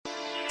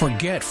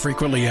Forget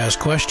frequently asked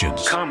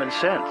questions. Common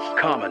sense,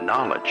 common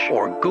knowledge,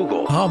 or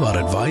Google. How about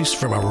advice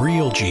from a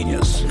real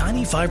genius?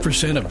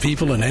 95% of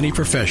people in any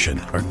profession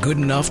are good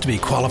enough to be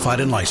qualified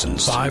and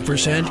licensed.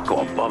 5% go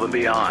above and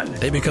beyond.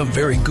 They become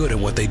very good at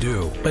what they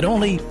do, but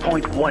only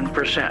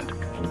 0.1%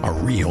 are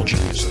real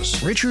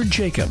geniuses. Richard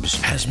Jacobs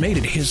has made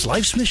it his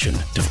life's mission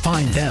to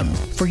find them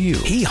for you.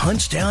 He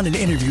hunts down and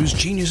interviews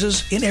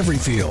geniuses in every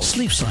field: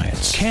 sleep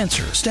science,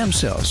 cancer, stem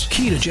cells,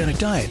 ketogenic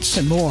diets,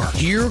 and more.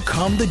 Here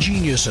come the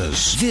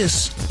geniuses.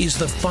 This is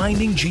the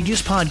Finding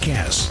Genius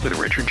Podcast with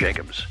Richard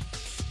Jacobs.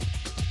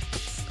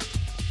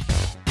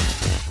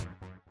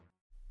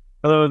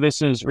 Hello,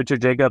 this is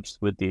Richard Jacobs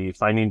with the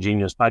Finding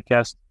Genius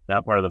Podcast,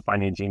 now part of the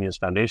Finding Genius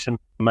Foundation.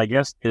 My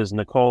guest is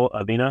Nicole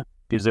Avina.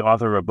 She's the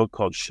author of a book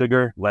called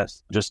Sugar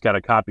Less. Just got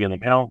a copy in the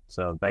mail,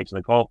 so thanks,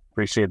 Nicole.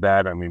 Appreciate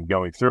that. I mean,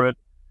 going through it.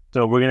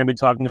 So we're going to be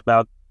talking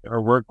about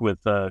her work with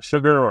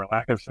sugar or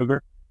lack of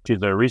sugar.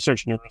 She's a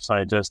research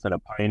neuroscientist and a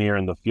pioneer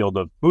in the field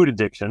of food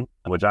addiction,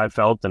 which I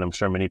felt, and I'm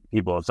sure many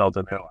people have felt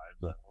in their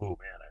lives. Oh man,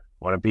 I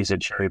want a piece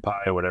of cherry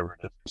pie or whatever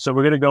it is. So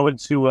we're going to go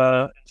into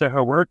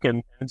her work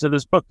and into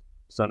this book.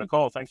 So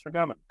Nicole, thanks for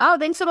coming. Oh,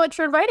 thanks so much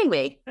for inviting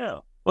me.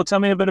 Yeah. Well,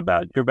 tell me a bit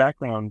about your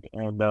background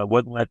and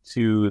what led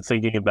to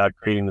thinking about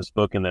creating this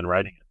book and then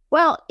writing it.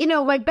 Well,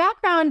 my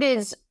background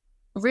is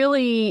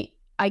really,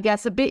 I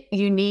guess, a bit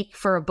unique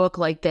for a book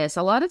like this.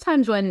 A lot of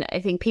times when I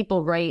think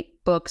people write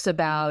books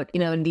about,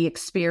 the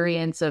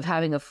experience of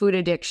having a food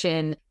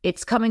addiction,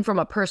 it's coming from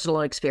a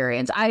personal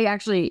experience. I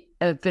actually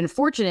have been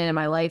fortunate in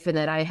my life in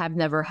that I have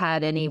never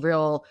had any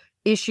real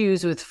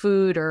issues with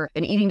food or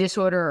an eating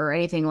disorder or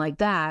anything like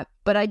that.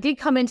 But I did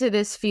come into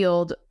this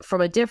field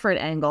from a different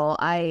angle.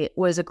 I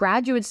was a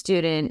graduate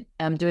student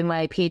doing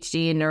my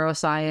PhD in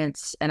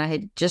neuroscience, and I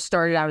had just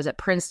started. I was at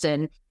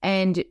Princeton.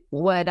 And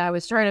what I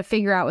was trying to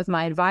figure out with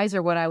my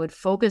advisor, what I would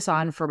focus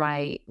on for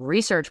my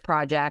research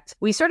project,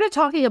 we started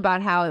talking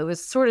about how it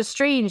was sort of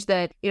strange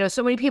that,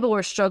 so many people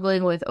were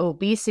struggling with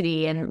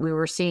obesity, and we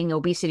were seeing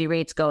obesity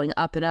rates going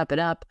up and up and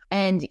up.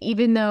 And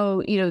even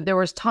though, there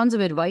was tons of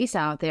advice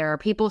out there,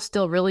 people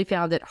still really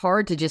found it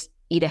hard to just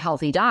eat a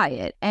healthy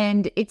diet.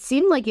 And it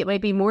seemed like it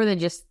might be more than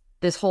just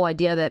this whole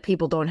idea that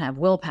people don't have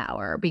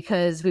willpower,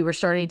 because we were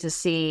starting to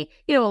see,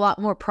 a lot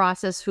more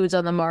processed foods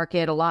on the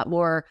market, a lot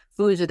more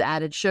foods with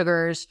added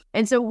sugars.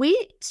 And so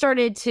we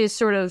started to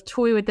sort of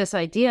toy with this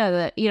idea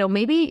that,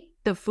 maybe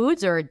the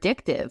foods are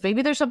addictive.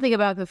 Maybe there's something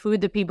about the food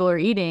that people are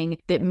eating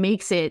that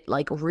makes it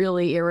like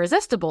really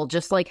irresistible,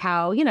 just like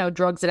how,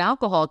 drugs and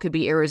alcohol could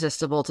be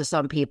irresistible to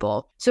some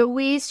people. So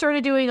we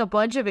started doing a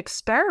bunch of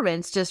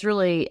experiments, just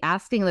really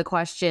asking the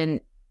question,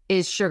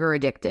 is sugar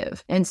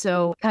addictive? And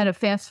so kind of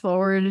fast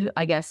forward,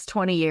 I guess,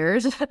 20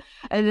 years.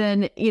 And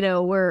then,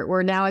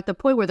 we're now at the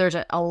point where there's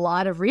a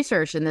lot of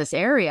research in this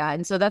area.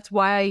 And so that's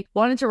why I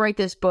wanted to write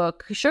this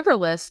book, Sugar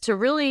Less, to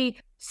really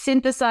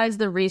synthesize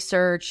the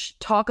research,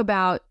 talk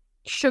about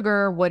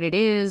sugar, what it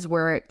is,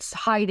 where it's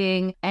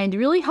hiding, and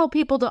really help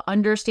people to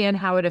understand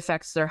how it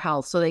affects their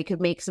health so they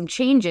could make some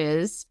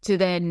changes to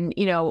then,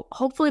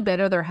 hopefully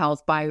better their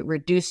health by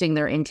reducing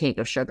their intake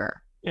of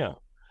sugar. Yeah.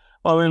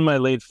 Well, I'm in my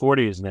late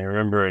 40s, and I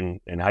remember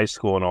in high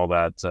school and all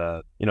that,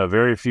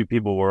 very few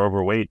people were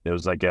overweight. It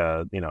was like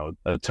a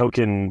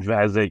token,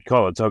 as they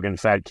call it, token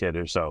fat kid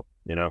or so,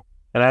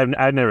 And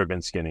I've never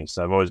been skinny,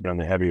 so I've always been on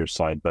the heavier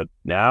side. But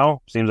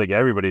now, seems like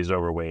everybody's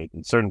overweight.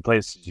 In certain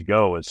places you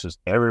go, it's just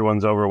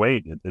everyone's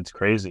overweight. It's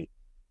crazy.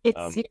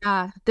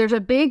 There's a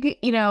big,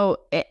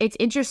 it's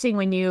interesting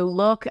when you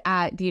look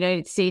at the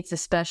United States,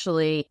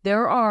 especially,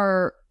 there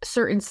are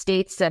certain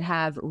states that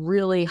have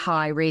really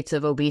high rates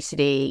of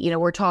obesity.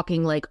 We're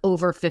talking like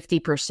over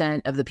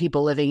 50% of the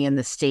people living in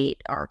the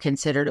state are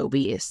considered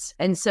obese.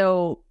 And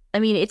so,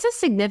 it's a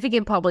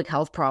significant public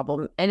health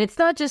problem. And it's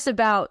not just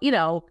about,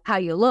 how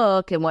you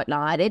look and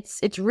whatnot.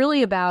 It's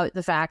really about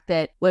the fact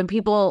that when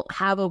people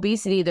have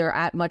obesity, they're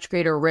at much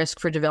greater risk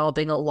for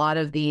developing a lot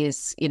of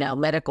these,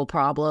 medical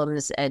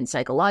problems and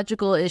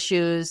psychological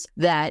issues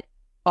that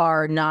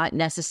are not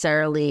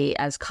necessarily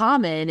as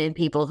common in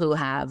people who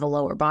have a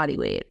lower body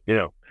weight.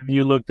 Have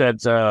you looked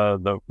at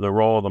the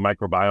role of the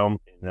microbiome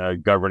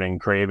in governing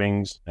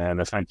cravings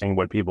and affecting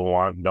what people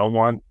want and don't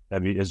want?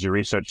 Has your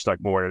research stuck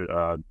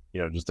more,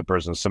 just the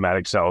person's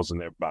somatic cells in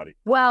their body?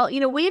 Well,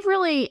 we've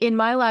really, in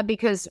my lab,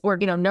 because we're,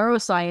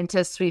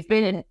 neuroscientists, we've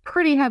been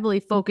pretty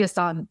heavily focused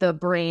on the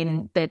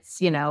brain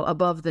that's,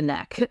 above the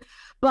neck.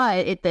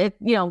 But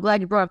I'm glad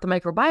you brought up the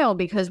microbiome,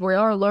 because we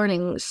are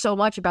learning so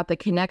much about the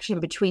connection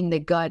between the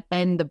gut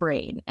and the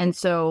brain. And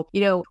so,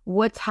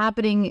 what's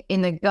happening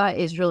in the gut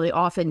is really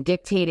often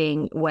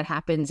dictating what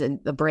happens in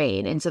the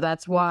brain. And so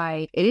that's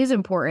why it is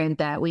important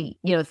that we,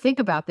 think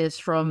about this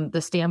from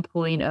the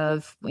standpoint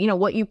of,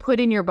 what you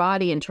put in your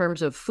body in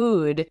terms of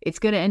food, it's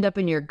going to end up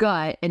in your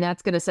gut, and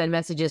that's going to send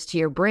messages to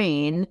your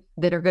brain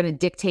that are going to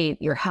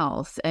dictate your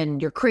health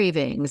and your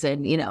cravings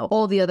and,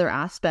 all the other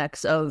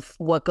aspects of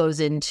what goes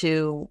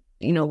into,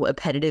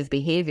 appetitive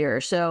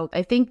behavior. So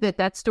I think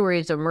that story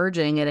is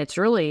emerging, and it's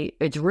really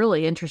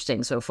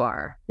interesting so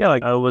far. Yeah,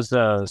 I was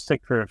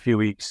sick for a few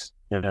weeks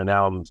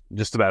Now I'm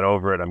just about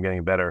over it. I'm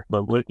getting better.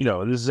 But,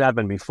 this has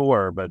happened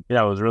before. But,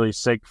 I was really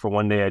sick for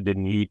one day. I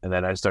didn't eat. And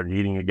then I started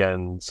eating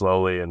again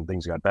slowly and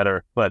things got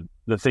better. But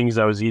the things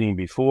I was eating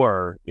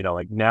before,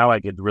 like now I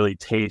could really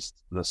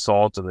taste the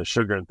salt and the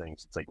sugar and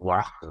things. It's like,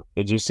 wow.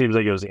 It just seems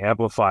like it was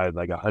amplified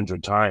like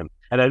 100 times.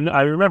 And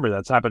I remember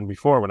that's happened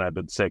before when I've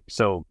been sick.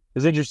 So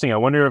it's interesting. I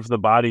wonder if the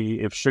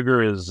body, if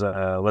sugar is,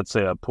 let's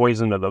say, a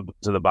poison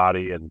to the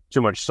body, and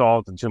too much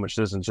salt and too much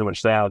this and too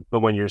much that.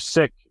 But when you're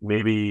sick,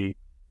 maybe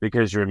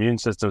because your immune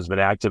system's been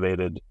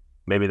activated,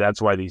 maybe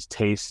that's why these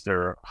tastes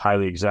are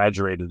highly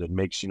exaggerated and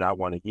makes you not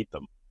want to eat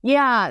them.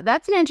 Yeah,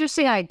 that's an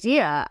interesting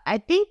idea. I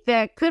think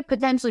that could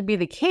potentially be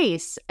the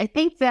case. I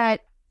think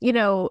that,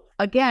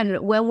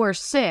 again, when we're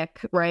sick,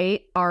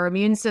 right, our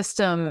immune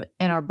system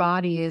and our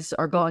bodies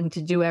are going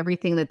to do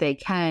everything that they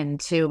can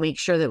to make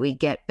sure that we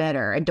get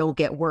better and don't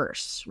get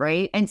worse,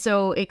 right? And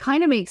so it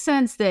kind of makes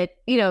sense that,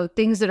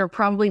 things that are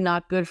probably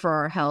not good for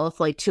our health,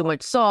 like too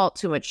much salt,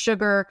 too much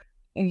sugar,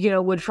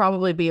 would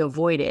probably be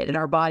avoided, and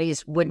our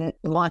bodies wouldn't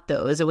want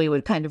those, and we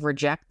would kind of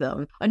reject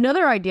them.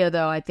 Another idea,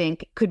 though, I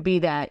think could be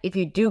that if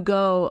you do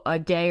go a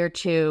day or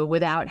two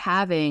without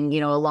having,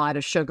 a lot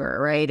of sugar,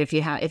 right? If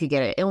you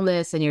get an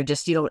illness and you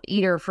don't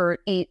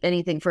eat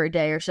anything for a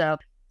day or so,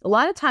 a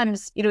lot of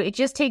times, it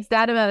just takes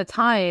that amount of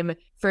time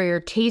for your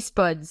taste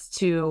buds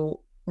to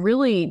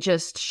really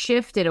just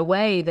shift in a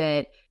way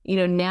that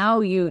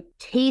now you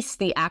taste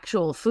the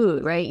actual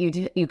food, right?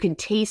 You can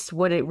taste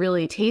what it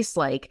really tastes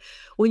like.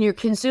 When you're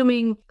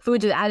consuming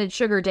foods with added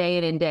sugar day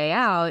in and day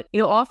out,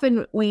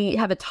 often we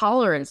have a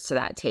tolerance to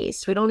that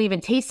taste. We don't even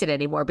taste it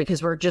anymore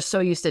because we're just so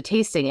used to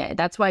tasting it.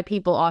 That's why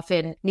people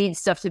often need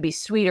stuff to be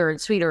sweeter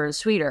and sweeter and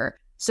sweeter.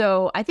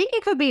 So I think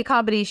it could be a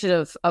combination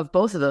of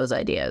both of those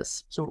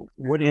ideas. So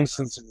what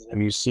instances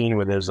have you seen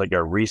where there's like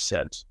a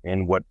reset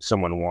in what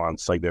someone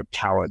wants, like their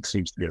palate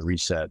seems to get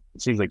reset?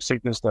 It seems like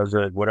sickness does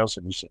it. What else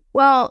have you seen?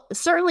 Well,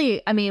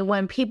 certainly,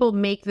 when people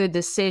make the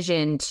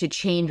decision to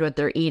change what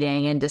they're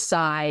eating and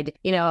decide,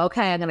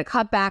 okay, I'm going to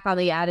cut back on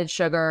the added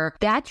sugar,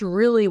 that's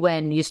really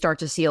when you start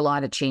to see a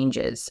lot of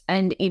changes.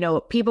 And,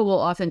 people will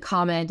often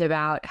comment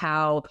about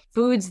how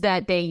foods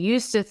that they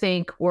used to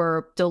think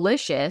were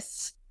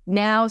delicious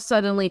now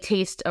suddenly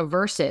taste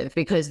aversive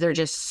because they're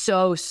just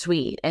so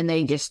sweet, and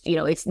they just,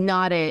 it's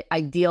not an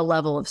ideal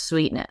level of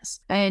sweetness.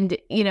 And,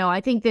 I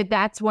think that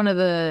that's one of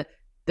the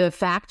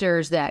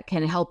factors that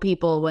can help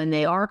people when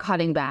they are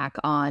cutting back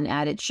on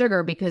added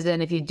sugar, because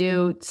then if you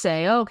do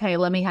say, okay,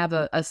 let me have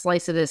a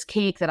slice of this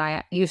cake that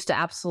I used to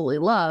absolutely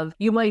love,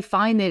 you might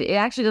find that it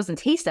actually doesn't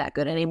taste that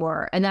good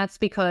anymore. And that's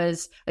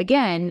because,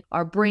 again,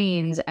 our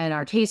brains and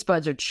our taste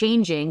buds are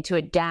changing to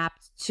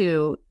adapt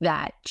to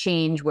that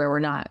change where we're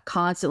not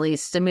constantly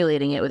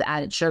stimulating it with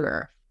added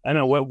sugar. I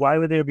know. Why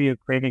would there be a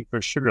craving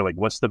for sugar? Like,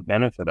 what's the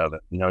benefit of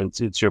it?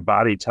 It's your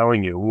body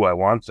telling you, "Ooh, I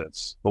want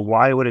this." But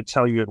why would it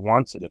tell you it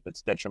wants it if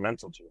it's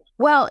detrimental to it?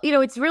 Well,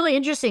 it's really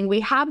interesting. We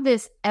have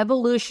this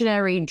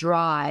evolutionary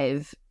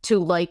drive to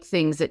like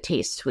things that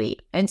taste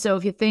sweet. And so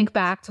if you think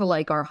back to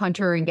like our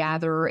hunter and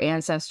gatherer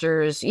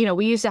ancestors,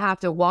 we used to have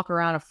to walk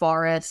around a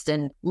forest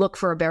and look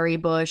for a berry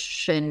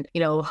bush and,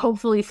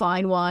 hopefully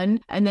find one.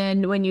 And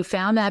then when you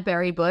found that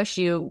berry bush,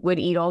 you would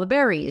eat all the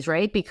berries,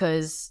 right?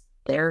 Because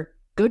they're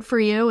good for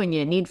you and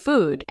you need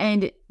food.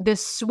 And the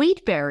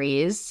sweet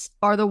berries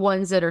are the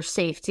ones that are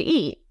safe to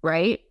eat,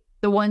 right?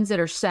 The ones that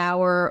are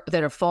sour,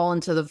 that have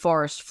fallen to the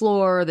forest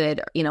floor,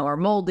 that, are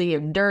moldy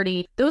and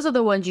dirty, those are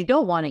the ones you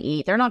don't want to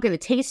eat. They're not going to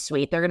taste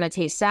sweet. They're going to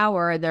taste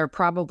sour, and they're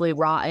probably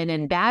rotten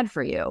and bad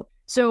for you.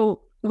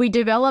 So we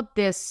developed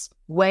this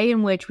way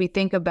in which we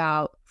think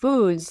about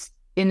foods,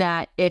 in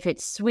that if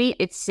it's sweet,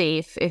 it's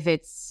safe. If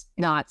it's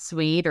not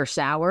sweet or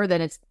sour,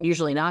 then it's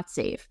usually not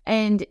safe.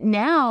 And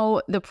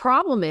now the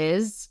problem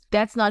is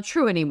that's not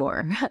true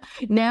anymore.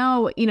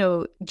 Now,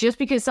 just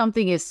because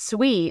something is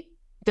sweet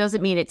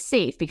doesn't mean it's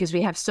safe, because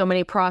we have so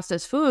many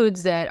processed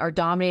foods that are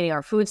dominating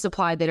our food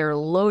supply that are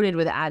loaded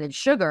with added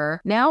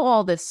sugar. Now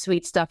all this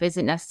sweet stuff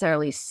isn't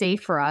necessarily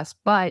safe for us,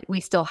 but we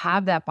still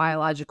have that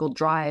biological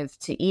drive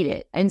to eat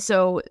it. And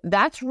so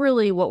that's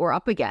really what we're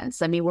up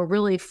against. We're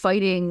really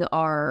fighting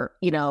our,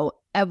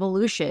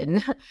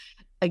 evolution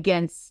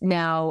against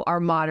now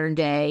our modern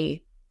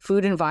day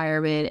food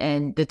environment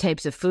and the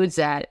types of foods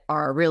that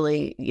are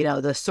really,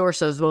 the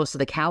source of most of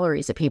the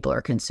calories that people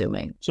are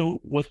consuming.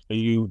 So what are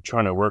you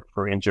trying to work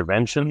for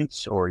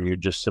interventions, or are you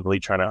just simply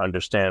trying to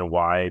understand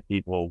why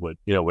people would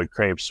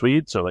crave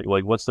sweets? Or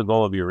like what's the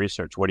goal of your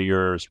research? What are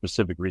your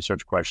specific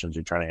research questions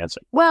you're trying to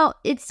answer? Well,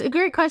 it's a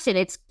great question.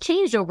 It's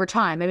changed over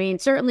time.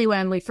 Certainly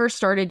when we first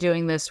started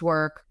doing this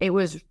work, it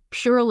was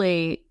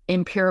purely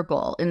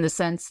empirical, in the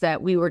sense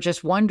that we were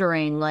just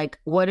wondering, like,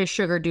 what does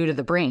sugar do to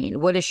the brain?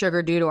 What does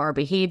sugar do to our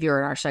behavior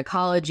and our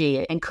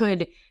psychology? And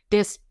could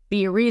this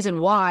be a reason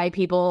why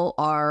people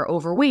are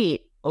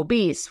overweight,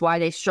 obese, why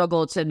they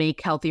struggle to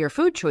make healthier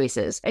food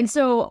choices? And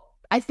so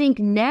I think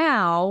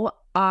now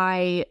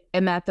I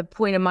am at the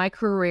point in my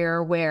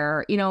career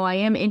where, I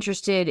am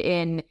interested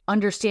in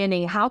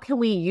understanding how can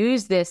we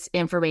use this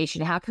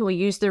information? How can we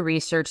use the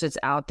research that's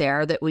out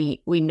there that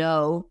we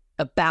know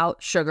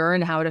about sugar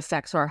and how it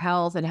affects our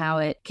health and how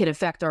it can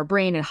affect our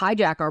brain and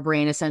hijack our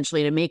brain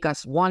essentially to make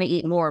us want to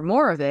eat more and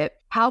more of it.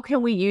 How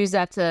can we use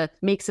that to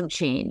make some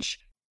change?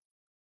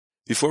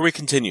 Before we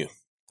continue,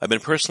 I've been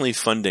personally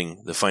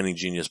funding the Finding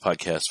Genius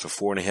podcast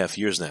for 4.5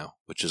 years now,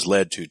 which has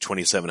led to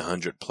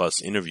 2,700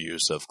 plus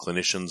interviews of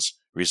clinicians,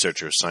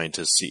 researchers,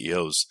 scientists,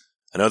 CEOs,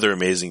 and other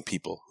amazing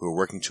people who are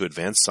working to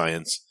advance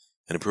science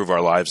and improve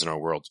our lives and our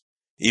world.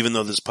 Even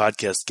though this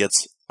podcast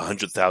gets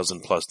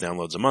 100,000 plus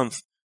downloads a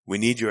month, we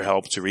need your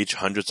help to reach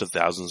hundreds of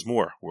thousands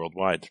more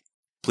worldwide.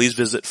 Please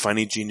visit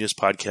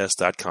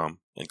findinggeniuspodcast.com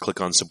and click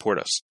on Support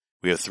Us.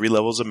 We have 3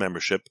 levels of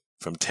membership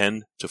from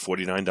 $10 to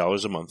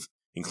 $49 a month,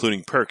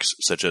 including perks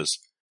such as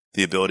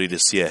the ability to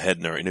see ahead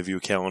in our interview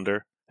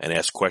calendar and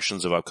ask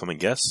questions of upcoming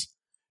guests,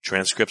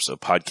 transcripts of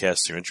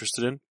podcasts you're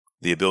interested in,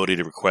 the ability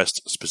to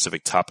request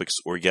specific topics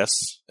or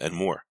guests, and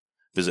more.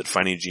 Visit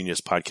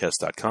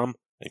findinggeniuspodcast.com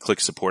and click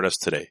Support Us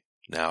today.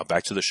 Now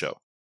back to the show.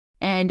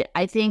 And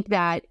I think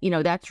that,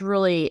 that's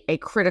really a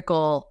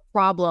critical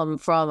problem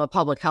from a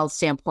public health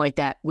standpoint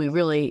that we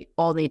really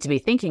all need to be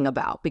thinking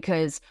about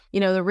because,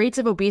 the rates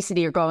of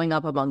obesity are going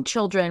up among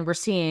children. We're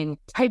seeing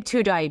type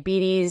 2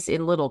 diabetes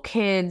in little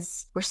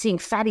kids. We're seeing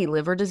fatty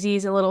liver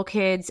disease in little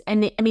kids.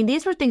 And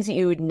these were things that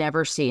you would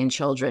never see in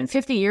children.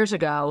 50 years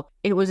ago,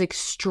 it was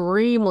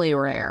extremely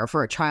rare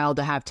for a child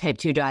to have type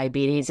 2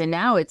 diabetes. And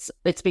now it's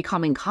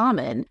becoming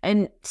common.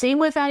 And same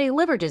with fatty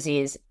liver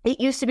disease. It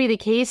used to be the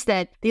case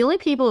that the only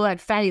people who had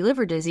fatty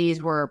liver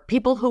disease were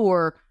people who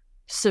were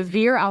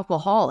severe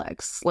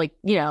alcoholics, like,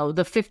 the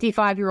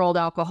 55-year-old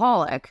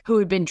alcoholic who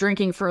had been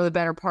drinking for the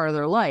better part of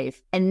their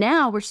life. And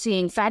now we're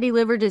seeing fatty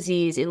liver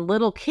disease in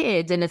little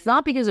kids. And it's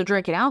not because of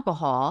drinking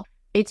alcohol.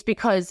 It's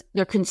because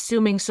they're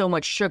consuming so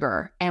much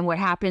sugar. And what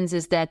happens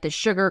is that the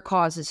sugar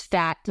causes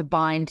fat to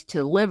bind to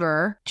the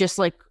liver, just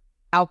like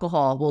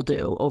alcohol will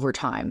do over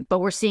time. But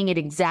we're seeing it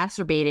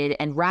exacerbated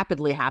and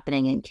rapidly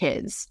happening in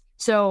kids.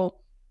 So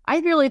I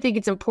really think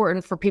it's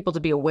important for people to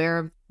be aware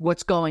of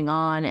what's going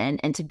on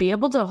and to be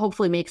able to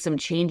hopefully make some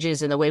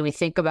changes in the way we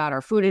think about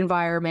our food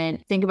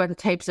environment, think about the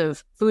types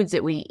of foods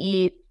that we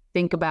eat,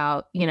 think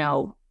about,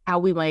 how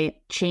we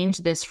might change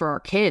this for our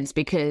kids,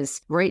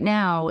 because right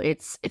now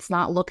it's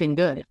not looking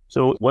good.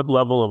 So what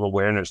level of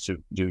awareness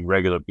do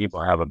regular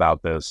people have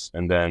about this?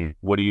 And then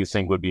what do you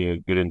think would be a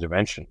good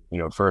intervention?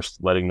 First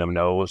letting them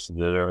know so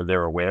that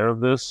they're aware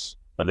of this.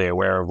 Are they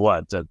aware of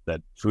what?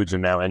 That foods are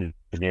now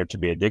engineered to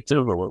be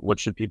addictive? Or what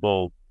should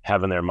people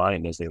have in their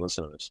mind as they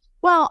listen to this?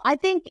 Well, I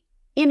think,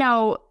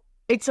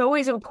 it's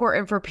always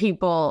important for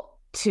people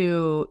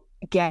to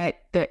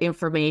get the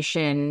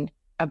information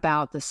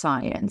about the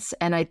science.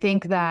 And I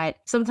think that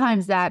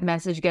sometimes that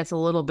message gets a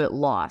little bit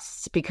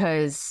lost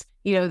because,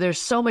 there's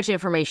so much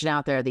information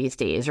out there these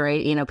days,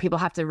 right? People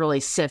have to really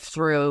sift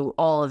through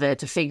all of it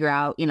to figure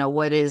out,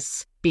 what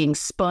is being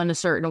spun a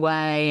certain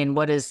way and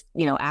what is,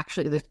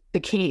 actually the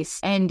case.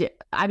 And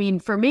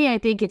for me, I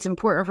think it's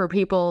important for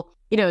people,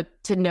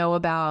 to know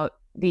about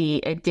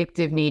the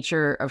addictive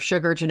nature of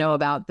sugar, to know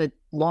about the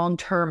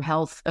long-term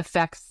health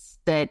effects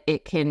that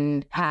it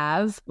can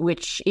have,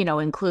 which,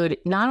 include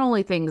not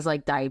only things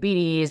like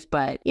diabetes,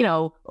 but,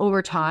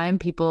 over time,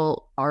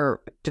 people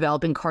are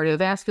developing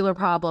cardiovascular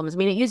problems.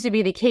 It used to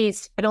be the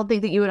case. I don't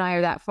think that you and I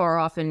are that far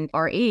off in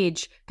our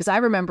age, because I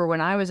remember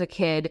when I was a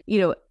kid,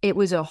 it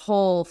was a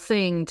whole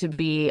thing to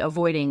be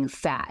avoiding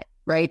fat.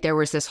 Right. There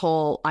was this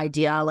whole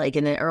idea like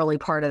in the early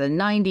part of the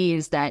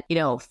 90s that,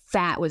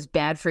 fat was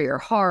bad for your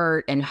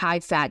heart and high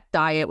fat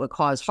diet would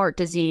cause heart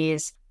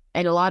disease.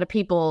 And a lot of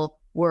people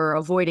were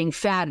avoiding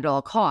fat at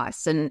all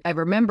costs. And I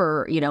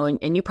remember,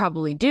 and you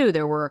probably do,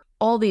 there were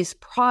all these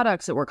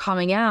products that were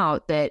coming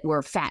out that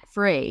were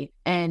fat-free.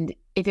 And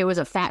if it was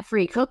a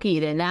fat-free cookie,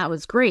 then that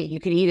was great. You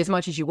could eat as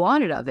much as you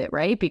wanted of it,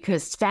 right?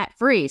 Because it's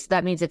fat-free. So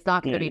that means it's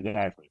not going to be...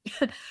 Exactly.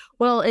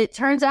 Well, it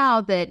turns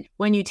out that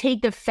when you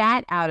take the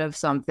fat out of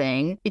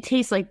something, it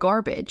tastes like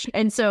garbage.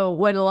 And so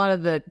what a lot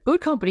of the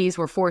food companies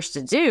were forced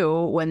to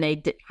do when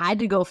they had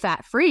to go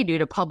fat-free due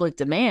to public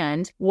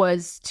demand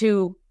was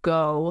to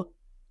go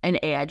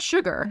and add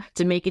sugar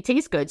to make it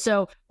taste good.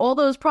 So all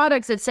those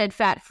products that said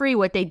fat-free,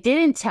 what they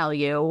didn't tell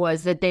you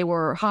was that they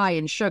were high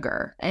in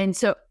sugar. And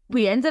so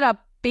we ended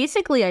up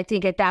basically, I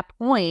think at that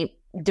point,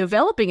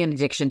 developing an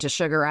addiction to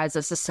sugar as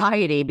a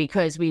society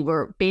because we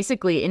were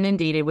basically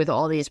inundated with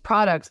all these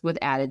products with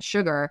added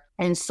sugar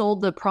and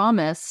sold the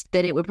promise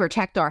that it would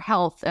protect our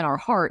health and our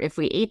heart if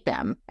we ate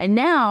them. And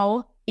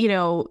now,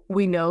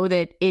 we know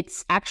that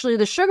it's actually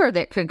the sugar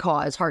that can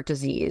cause heart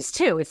disease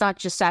too. It's not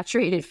just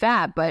saturated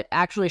fat, but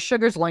actually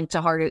sugar's linked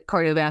to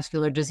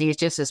cardiovascular disease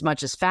just as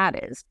much as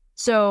fat is.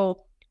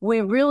 So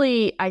we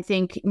really, I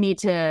think, need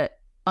to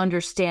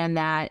understand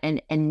that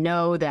and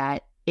know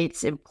that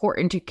it's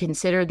important to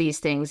consider these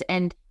things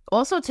and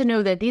also to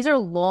know that these are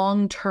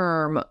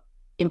long-term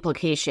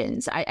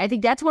implications. I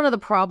think that's one of the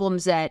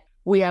problems that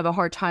we have a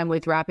hard time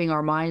with wrapping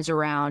our minds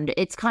around.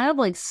 It's kind of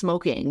like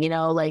smoking,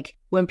 like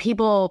when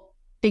people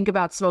think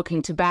about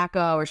smoking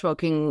tobacco or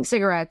smoking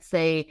cigarettes,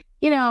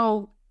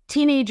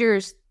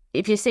 teenagers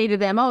if you say to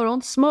them, oh,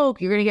 don't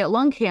smoke, you're going to get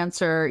lung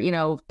cancer,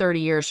 30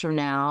 years from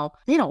now,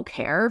 they don't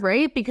care,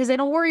 right? Because they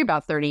don't worry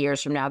about 30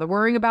 years from now. They're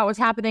worrying about what's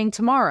happening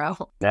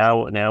tomorrow.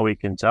 Now we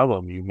can tell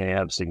them you may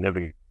have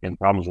significant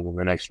problems within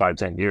the next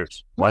 5-10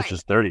 years. Less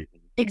just 30.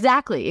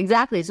 Exactly.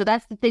 So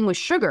that's the thing with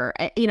sugar.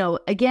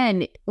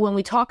 Again, when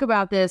we talk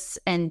about this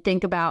and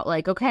think about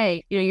like,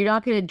 okay, you're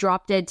not going to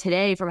drop dead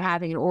today from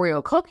having an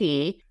Oreo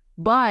cookie,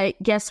 but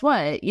guess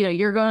what?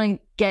 You're going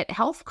to get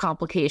health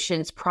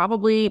complications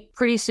probably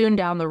pretty soon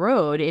down the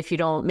road if you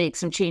don't make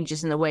some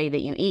changes in the way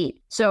that you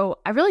eat. So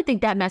I really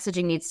think that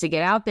messaging needs to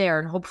get out there,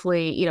 and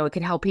hopefully, it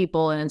can help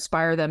people and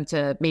inspire them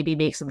to maybe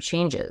make some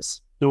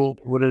changes. So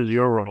what is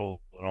your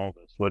role in all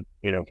this? What,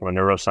 from a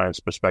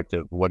neuroscience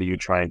perspective, what are you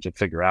trying to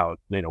figure out?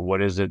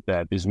 What is it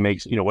that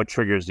what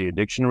triggers the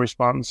addiction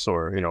response,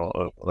 or,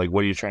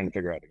 what are you trying to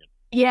figure out again?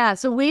 Yeah.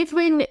 So we've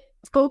been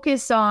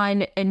focused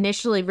on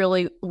initially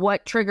really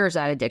what triggers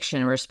that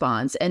addiction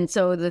response. And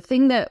so the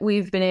thing that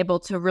we've been able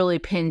to really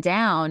pin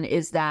down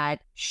is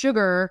that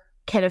sugar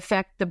can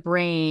affect the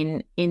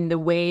brain in the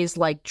ways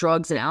like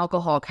drugs and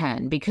alcohol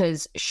can,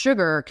 because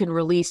sugar can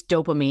release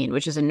dopamine,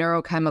 which is a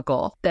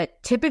neurochemical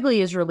that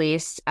typically is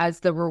released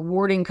as the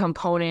rewarding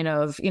component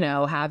of,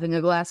 having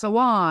a glass of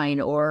wine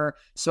or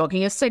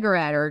smoking a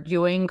cigarette or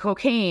doing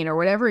cocaine or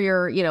whatever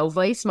your,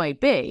 vice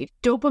might be.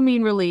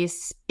 Dopamine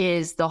release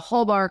is the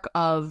hallmark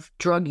of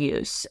drug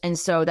use. And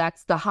so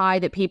that's the high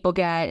that people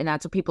get, and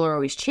that's what people are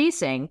always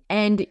chasing.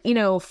 And,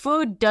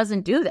 food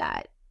doesn't do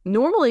that.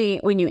 Normally,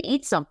 when you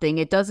eat something,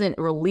 it doesn't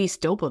release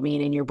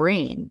dopamine in your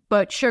brain,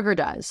 but sugar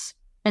does.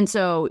 And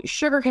so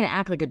sugar can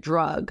act like a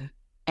drug.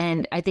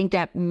 And I think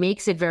that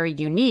makes it very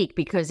unique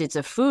because it's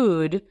a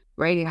food,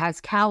 right? It has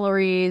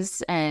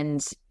calories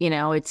and,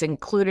 it's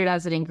included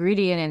as an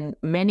ingredient in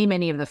many,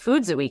 many of the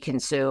foods that we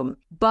consume.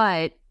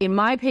 But in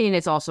my opinion,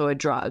 it's also a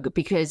drug,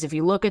 because if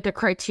you look at the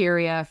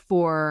criteria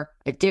for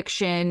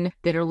addiction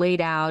that are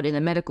laid out in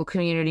the medical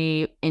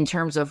community in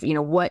terms of,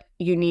 what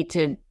you need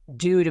to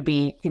do to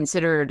be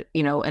considered,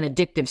 an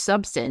addictive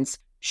substance,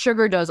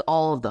 sugar does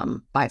all of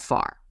them by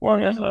far. Well,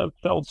 yeah, it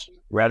felt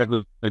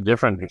radically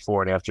different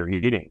before and after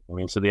eating.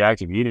 So the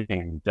act of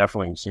eating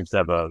definitely seems to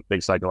have a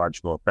big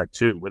psychological effect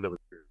too, with it.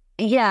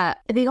 Yeah.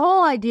 The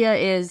whole idea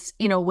is,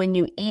 when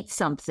you eat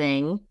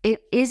something,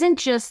 it isn't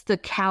just the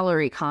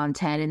calorie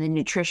content and the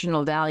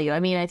nutritional value.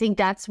 I think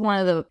that's one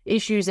of the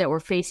issues that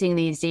we're facing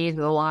these days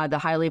with a lot of the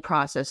highly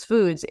processed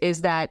foods, is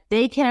that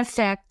they can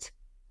affect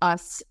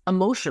us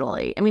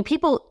emotionally.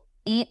 People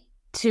eat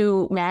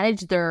to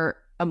manage their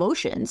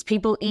emotions.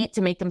 People eat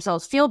to make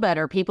themselves feel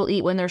better. People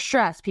eat when they're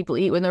stressed. People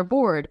eat when they're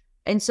bored.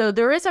 And so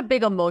there is a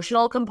big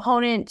emotional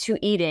component to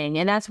eating.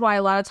 And that's why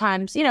a lot of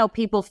times,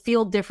 people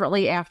feel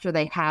differently after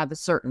they have a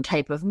certain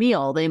type of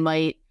meal. They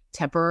might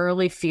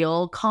temporarily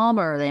feel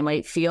calmer. They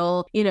might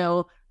feel,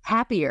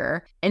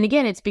 happier. And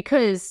again, it's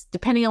because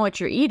depending on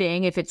what you're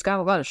eating, if it's got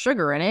a lot of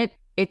sugar in it,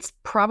 it's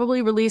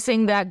probably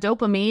releasing that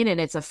dopamine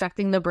and it's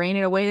affecting the brain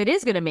in a way that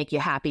is going to make you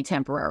happy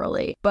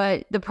temporarily.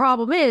 But the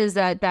problem is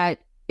that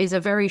is a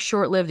very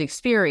short-lived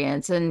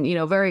experience. And,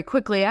 very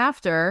quickly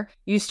after,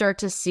 you start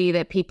to see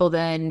that people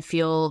then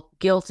feel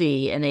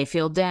guilty and they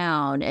feel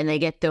down, and they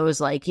get those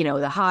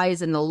the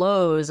highs and the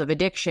lows of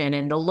addiction,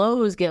 and the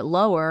lows get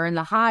lower and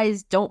the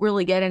highs don't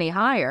really get any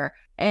higher.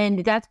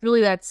 And that's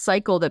really that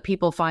cycle that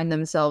people find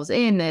themselves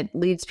in that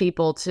leads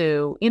people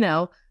to,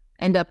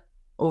 end up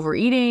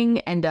overeating,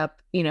 end up,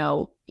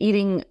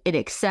 eating in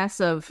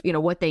excess of,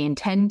 what they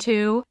intend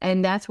to.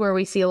 And that's where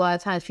we see a lot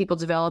of times people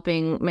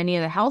developing many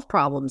of the health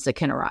problems that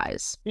can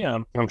arise. Yeah,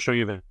 I'm sure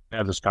you've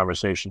had this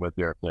conversation with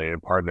your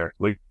partner.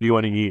 What do you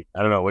want to eat?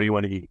 I don't know. What do you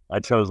want to eat? I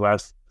chose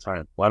last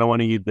time. Well, I don't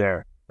want to eat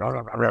there.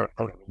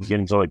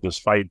 Getting to this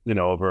fight,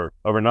 over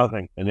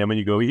nothing. And then when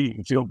you go eat,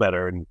 you feel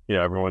better, and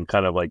everyone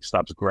kind of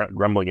stops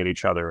grumbling at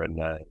each other, and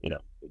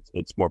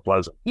it's more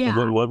pleasant. Yeah.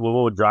 What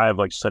would drive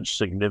such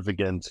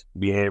significant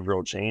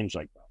behavioral change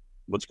like that?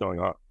 What's going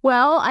on?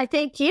 Well, I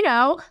think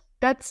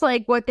that's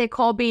what they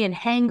call being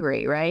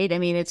hangry, right?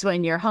 It's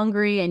when you're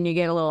hungry and you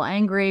get a little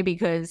angry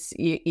because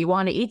you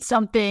want to eat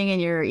something,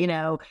 and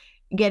you're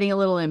getting a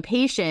little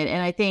impatient.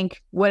 And I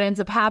think what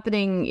ends up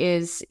happening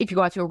is if you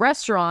go out to a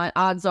restaurant,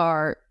 odds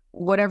are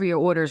whatever your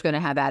order is going to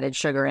have added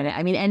sugar in it.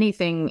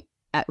 Anything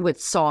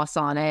with sauce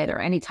on it, or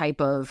any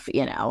type of,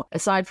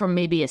 aside from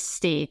maybe a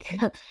steak,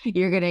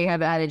 you're going to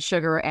have added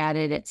sugar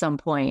added at some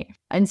point.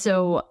 And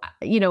so,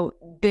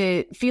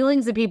 the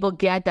feelings that people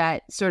get,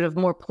 that sort of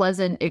more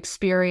pleasant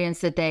experience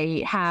that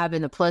they have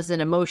and the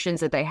pleasant emotions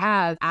that they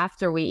have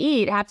after we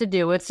eat, have to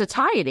do with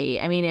satiety.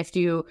 If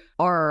you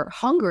are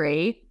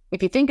hungry,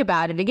 if you think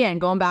about it, again,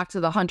 going back to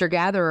the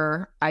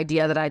hunter-gatherer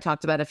idea that I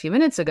talked about a few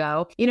minutes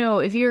ago,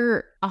 if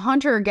you're a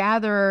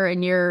hunter-gatherer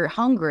and you're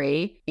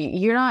hungry,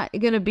 you're not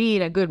going to be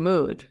in a good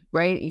mood,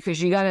 right?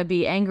 Because you got to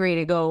be angry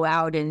to go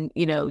out and,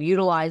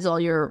 utilize all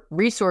your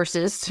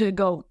resources to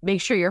go make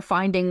sure you're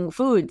finding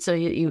food so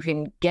you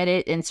can get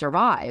it and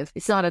survive.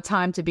 It's not a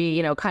time to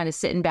be, kind of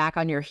sitting back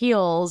on your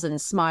heels and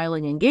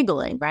smiling and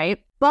giggling, right?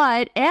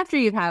 But after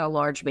you've had a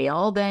large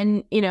meal,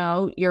 then,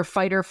 your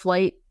fight or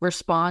flight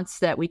response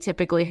that we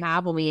typically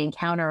have when we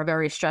encounter a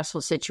very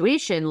stressful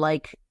situation,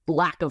 like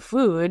lack of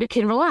food,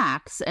 can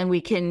relax and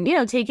we can,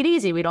 take it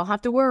easy. We don't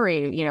have to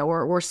worry.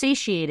 We're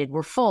satiated,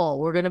 we're full,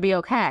 we're going to be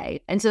okay.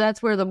 And so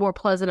that's where the more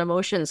pleasant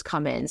emotions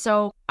come in.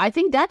 So I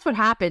think that's what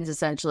happens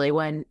essentially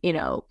when,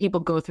 people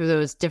go through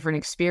those different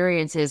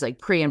experiences like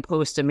pre and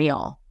post a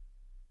meal.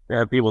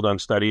 Yeah, people done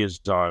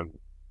studies on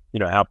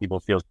how people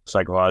feel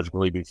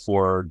psychologically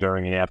before,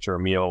 during, and after a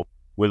meal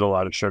with a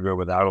lot of sugar,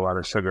 without a lot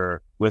of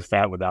sugar, with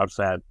fat, without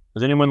fat.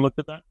 Has anyone looked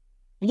at that?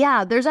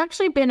 Yeah, there's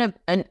actually been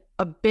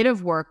a bit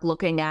of work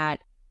looking at,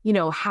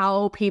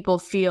 how people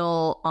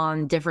feel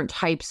on different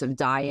types of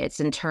diets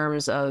in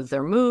terms of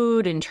their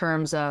mood, in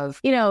terms of,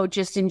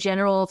 just in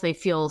general, if they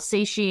feel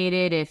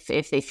satiated,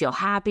 if they feel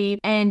happy.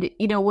 And,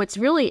 what's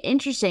really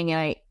interesting,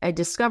 and I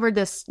discovered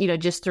this,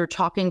 just through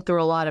talking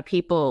through a lot of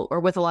people or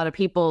with a lot of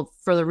people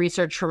for the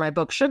research for my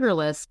book,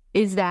 Sugarless,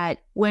 is that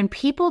when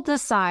people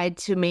decide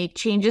to make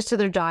changes to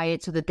their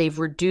diet so that they've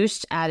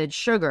reduced added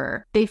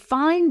sugar, they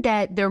find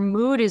that their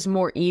mood is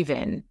more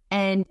even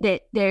and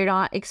that they're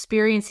not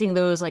experiencing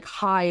those like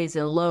highs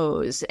and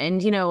lows.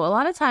 And, a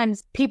lot of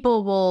times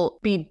people will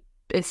be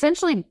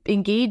essentially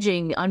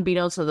engaging,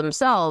 unbeknownst to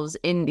themselves,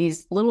 in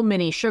these little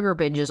mini sugar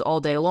binges all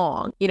day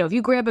long. If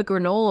you grab a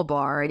granola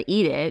bar and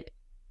eat it,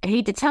 I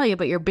hate to tell you,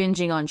 but you're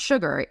binging on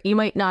sugar. You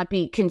might not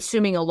be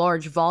consuming a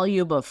large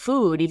volume of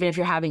food, even if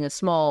you're having a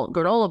small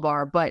granola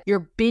bar, but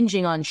you're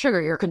binging on sugar.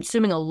 You're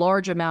consuming a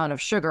large amount of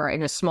sugar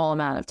in a small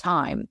amount of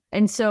time.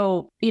 And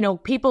so,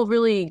 people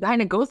really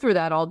kind of go through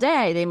that all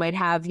day. They might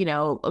have, a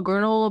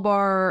granola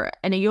bar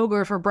and a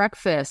yogurt for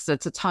breakfast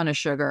that's a ton of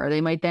sugar. They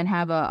might then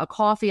have a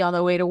coffee on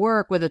the way to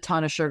work with a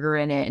ton of sugar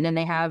in it. And then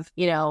they have,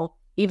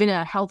 even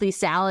a healthy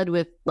salad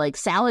with like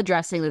salad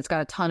dressing that's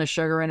got a ton of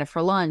sugar in it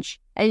for lunch.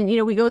 And,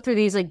 we go through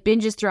these like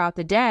binges throughout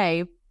the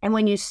day. And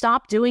when you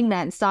stop doing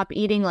that and stop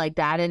eating like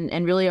that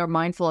and really are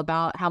mindful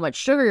about how much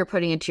sugar you're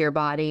putting into your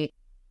body,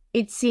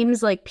 it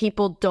seems like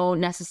people don't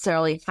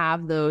necessarily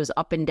have those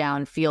up and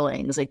down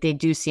feelings. Like they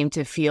do seem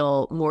to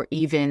feel more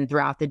even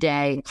throughout the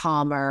day and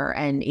calmer.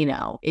 And,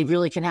 it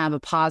really can have a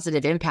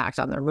positive impact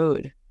on their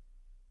mood.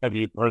 Have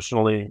you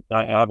personally,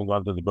 I haven't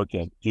gone through the book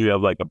yet, do you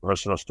have like a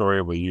personal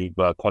story where you've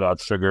cut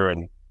out sugar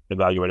and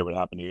evaluated what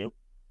happened to you?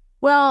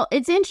 Well,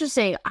 it's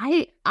interesting.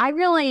 I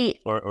really...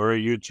 Or are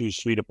you too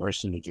sweet a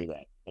person to do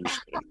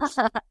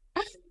that?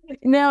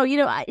 No,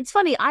 it's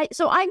funny. I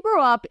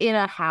grew up in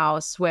a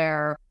house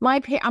where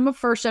I'm a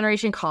first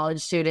generation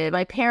college student.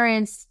 My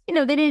parents, they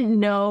didn't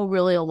know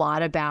really a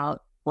lot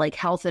about like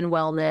health and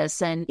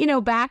wellness. And,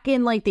 back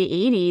in like the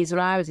 80s when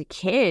I was a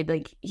kid,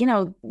 like,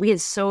 we had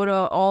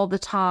soda all the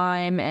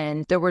time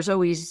and there was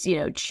always,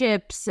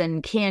 chips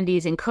and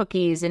candies and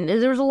cookies and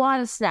there was a lot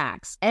of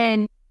snacks.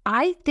 And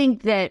I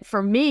think that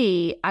for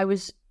me, I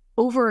was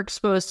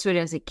overexposed to it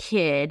as a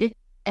kid.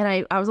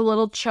 And I was a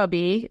little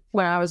chubby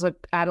when I was an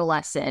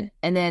adolescent.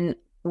 And then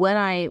when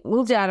I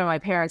moved out of my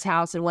parents'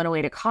 house and went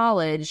away to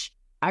college,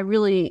 I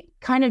really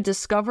kind of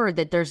discovered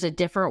that there's a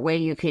different way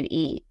you could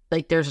eat.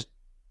 Like there's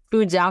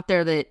foods out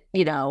there that,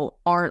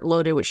 aren't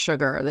loaded with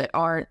sugar, that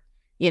aren't,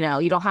 you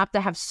don't have to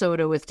have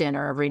soda with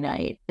dinner every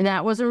night. And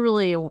that wasn't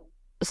really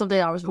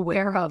something I was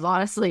aware of,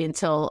 honestly,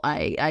 until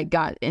I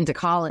got into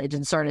college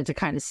and started to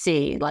kind of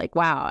see like,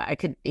 wow, I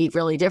could eat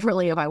really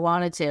differently if I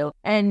wanted to.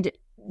 And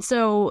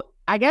so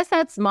I guess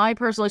that's my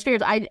personal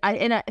experience.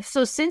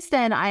 So since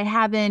then, I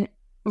haven't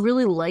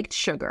really liked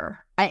sugar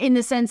in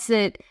the sense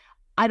that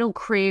I don't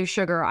crave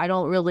sugar. I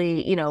don't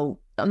really, I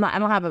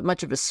don't have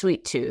much of a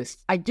sweet tooth.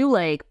 I do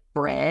like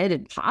bread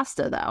and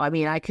pasta, though. I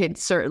mean, I could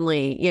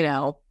certainly,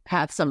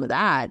 have some of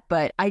that,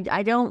 but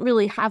I don't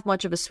really have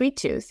much of a sweet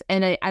tooth.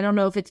 And I don't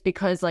know if it's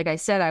because, like I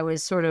said, I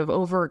was sort of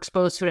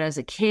overexposed to it as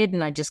a kid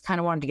and I just kind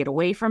of wanted to get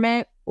away from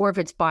it, or if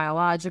it's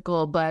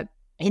biological. But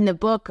in the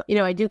book,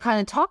 I do kind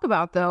of talk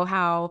about, though,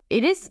 how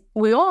it is,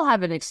 we all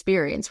have an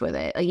experience with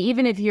it. Like,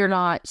 even if you're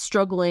not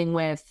struggling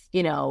with,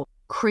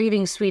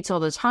 craving sweets all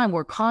the time,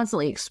 we're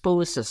constantly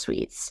exposed to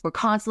sweets. We're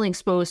constantly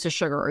exposed to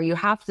sugar, or you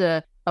have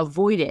to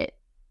avoid it,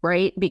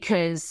 right?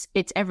 Because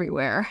it's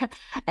everywhere.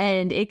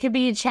 And it could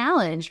be a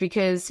challenge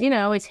because,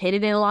 it's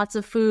hidden in lots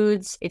of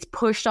foods. It's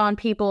pushed on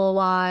people a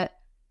lot.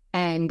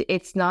 And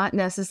it's not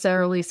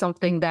necessarily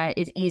something that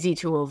is easy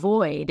to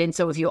avoid. And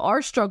so if you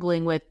are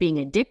struggling with being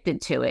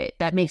addicted to it,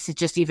 that makes it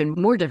just even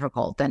more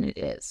difficult than it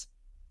is.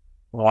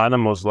 Well,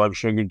 animals love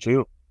sugar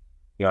too.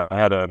 Yeah,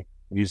 I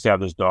used to have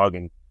this dog,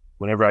 and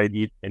whenever I'd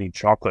eat any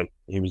chocolate,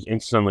 he was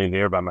instantly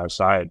there by my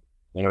side.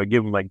 And I would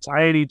give him like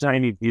tiny,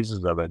 tiny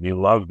pieces of it, and he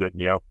loved it,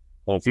 And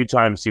a few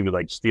times he would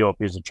like steal a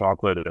piece of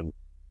chocolate, and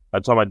I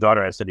told my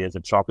daughter, I said, he has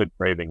a chocolate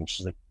craving.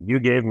 She's like, you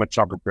gave him a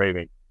chocolate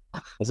craving.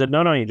 I said,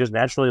 no, he just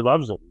naturally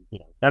loves it. I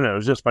don't know, it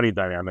was just funny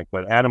dynamic,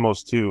 but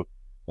animals too.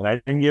 And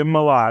I didn't give him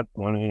a lot.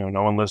 When,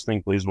 no one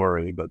listening, please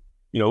worry. But,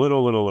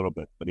 little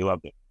bit, but he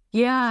loved it.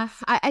 Yeah,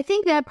 I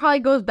think that probably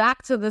goes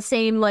back to the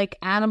same like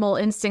animal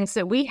instincts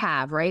that we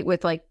have, right?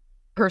 With like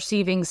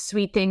perceiving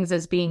sweet things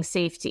as being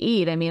safe to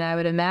eat. I mean, I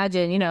would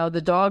imagine,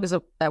 the dogs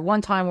at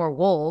one time were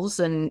wolves,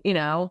 and,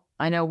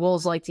 I know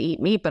wolves like to eat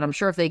meat, but I'm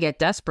sure if they get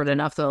desperate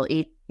enough, they'll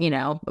eat,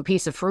 a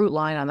piece of fruit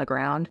lying on the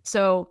ground.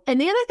 So,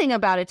 and the other thing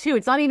about it too,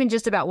 it's not even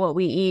just about what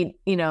we eat,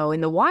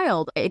 in the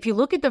wild. If you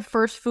look at the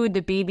first food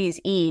that babies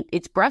eat,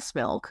 it's breast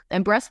milk,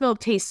 and breast milk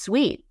tastes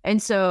sweet.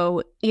 And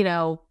so,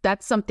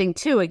 that's something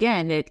too.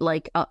 Again, it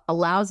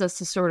allows us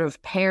to sort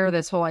of pair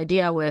this whole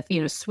idea with,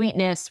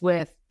 sweetness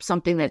with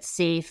something that's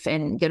safe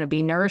and going to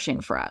be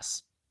nourishing for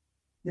us.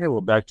 Yeah,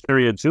 well,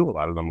 bacteria too, a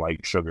lot of them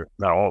like sugar.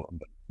 Not all of them,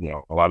 but,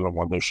 a lot of them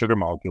want those sugar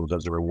molecules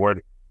as a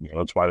reward.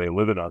 That's why they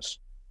live in us,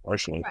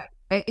 partially. Right.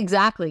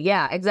 Exactly.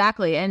 Yeah,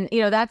 exactly. And,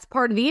 that's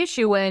part of the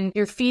issue when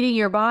you're feeding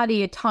your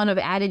body a ton of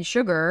added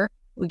sugar.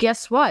 Well,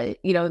 guess what?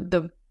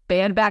 The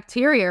bad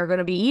bacteria are going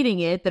to be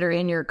eating it that are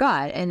in your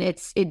gut. And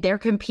they're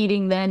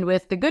competing then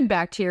with the good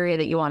bacteria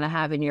that you want to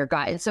have in your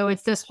gut. And so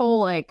it's this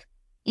whole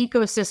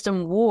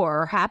ecosystem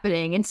war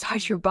happening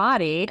inside your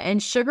body.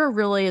 And sugar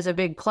really is a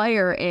big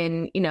player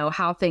in,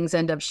 how things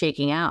end up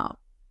shaking out.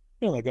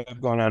 Yeah,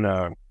 I've gone on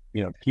a,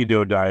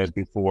 keto diet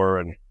before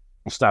and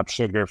stopped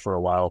sugar for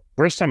a while.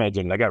 First time I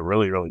did it, I got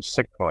really, really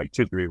sick for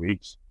 2-3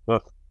 weeks.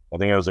 Ugh. I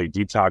think I was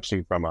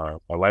detoxing from a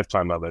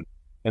lifetime of it.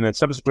 And then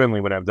subsequently,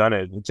 when I've done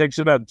it, it takes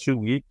about 2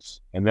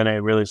 weeks. And then I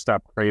really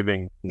stop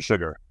craving the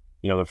sugar.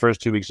 The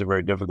first 2 weeks are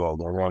very difficult.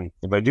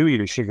 If I do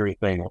eat a sugary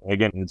thing,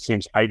 again, it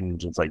seems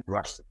heightened. It's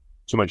rushed.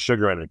 Too much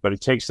sugar in it. But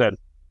it takes that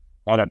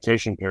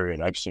adaptation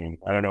period I've seen.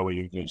 I don't know what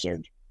you've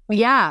observed.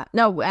 Yeah,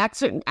 no,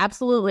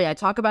 absolutely. I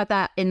talk about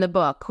that in the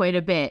book quite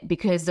a bit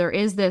because there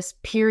is this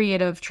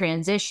period of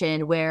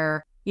transition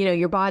where,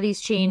 your body's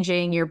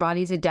changing, your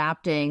body's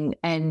adapting,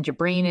 and your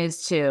brain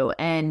is too.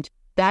 And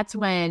that's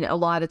when a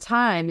lot of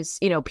times,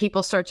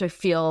 people start to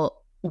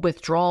feel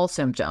withdrawal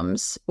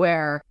symptoms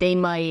where they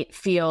might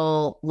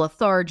feel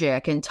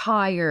lethargic and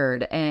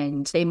tired,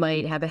 and they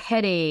might have a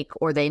headache,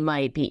 or they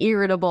might be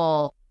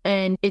irritable.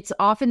 And it's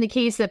often the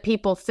case that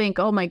people think,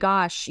 oh my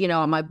gosh,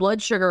 my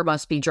blood sugar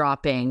must be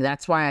dropping.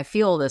 That's why I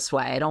feel this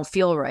way. I don't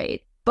feel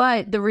right.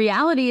 But the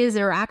reality is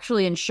they're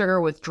actually in sugar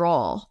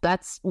withdrawal.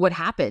 That's what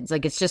happens.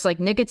 It's just like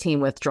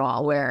nicotine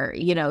withdrawal where,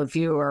 if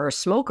you are a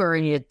smoker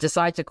and you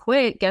decide to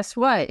quit, guess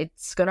what?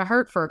 It's going to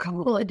hurt for a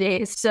couple of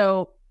days.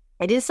 So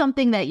it is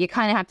something that you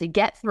kind of have to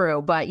get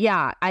through. But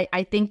yeah,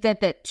 I think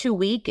that 2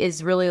 week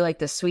is really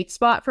the sweet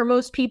spot for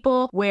most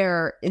people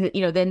where,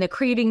 then the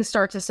cravings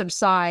start to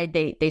subside.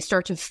 They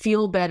start to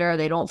feel better.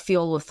 They don't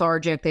feel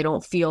lethargic. They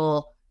don't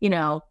feel,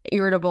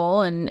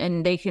 irritable,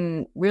 and they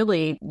can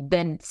really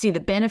then see the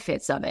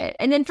benefits of it.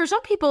 And then for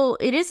some people,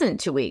 it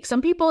isn't 2 weeks.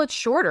 Some people it's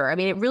shorter. I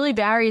mean, it really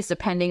varies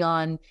depending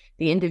on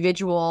the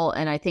individual.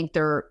 And I think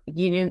their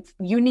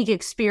unique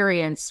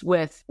experience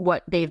with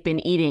what they've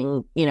been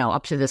eating,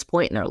 up to this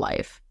point in their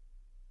life.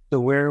 So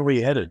where are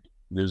we headed?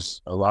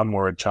 There's a lot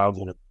more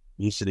childhood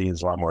obesity.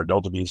 There's a lot more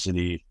adult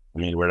obesity. I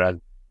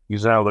mean,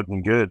 these are not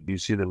looking good. Do you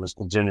see them as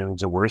continuing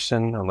to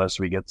worsen unless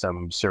we get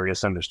some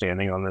serious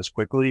understanding on this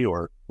quickly,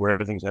 or where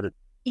everything's headed?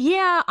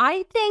 Yeah,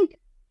 I think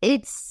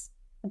it's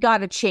got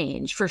to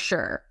change for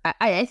sure.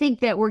 I think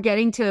that we're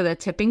getting to the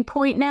tipping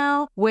point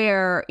now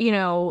where,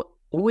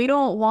 we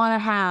don't want to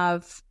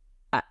have,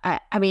 I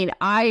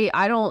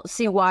don't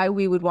see why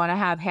we would want to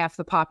have half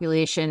the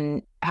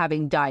population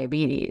having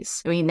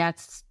diabetes. I mean,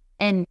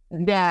 and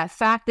the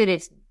fact that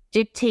it's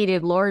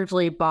dictated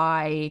largely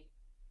by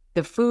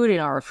the food in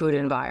our food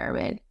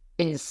environment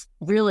is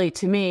really,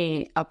 to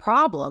me, a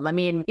problem. I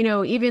mean,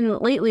 even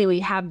lately we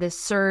have this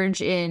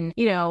surge in,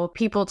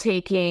 people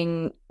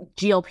taking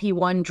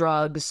GLP-1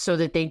 drugs so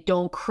that they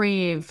don't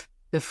crave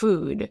the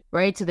food,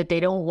 right? So that they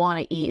don't want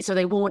to eat, so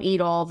they won't eat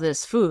all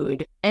this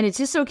food. And it's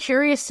just so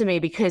curious to me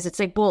because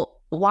it's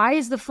well, why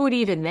is the food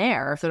even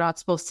there if they're not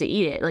supposed to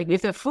eat it?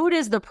 If the food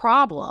is the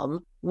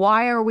problem,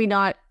 why are we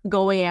not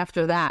going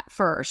after that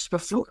first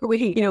before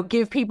we,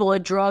 give people a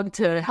drug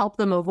to help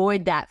them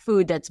avoid that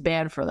food that's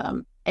bad for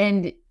them?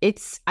 And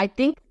it's, I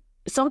think,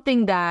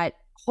 something that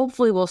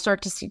hopefully we'll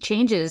start to see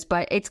changes,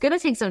 but it's going to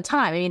take some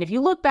time. I mean, if you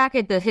look back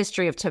at the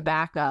history of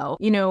tobacco,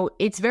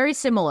 it's very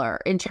similar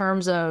in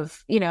terms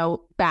of,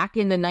 back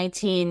in the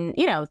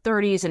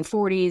 30s and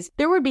 40s,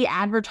 there would be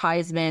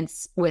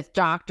advertisements with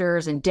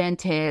doctors and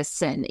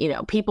dentists and,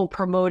 people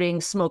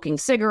promoting smoking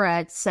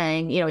cigarettes,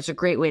 saying, it's a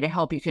great way to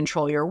help you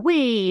control your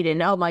weight.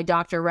 And, oh, my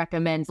doctor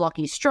recommends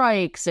Lucky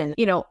Strikes. And,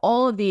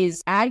 all of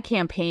these ad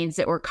campaigns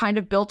that were kind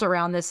of built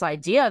around this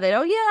idea that,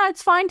 oh, yeah,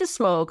 it's fine to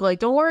smoke.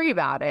 Don't worry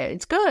about it.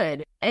 It's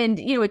good. And,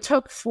 it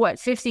took,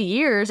 50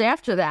 years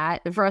after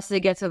that for us to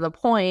get to the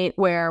point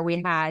where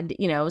we had,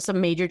 some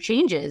major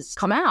changes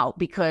come out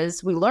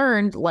because we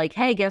learned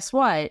hey, guess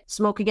what?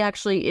 Smoking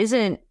actually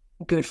isn't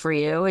good for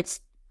you.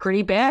 It's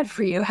pretty bad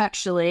for you,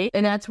 actually.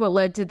 And that's what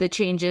led to the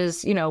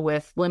changes,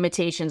 with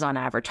limitations on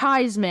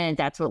advertisement.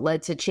 That's what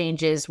led to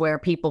changes where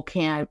people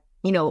can't,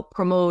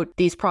 promote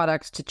these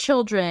products to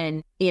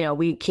children.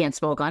 We can't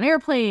smoke on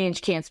airplanes,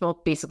 can't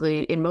smoke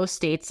basically in most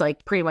states,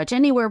 pretty much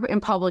anywhere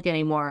in public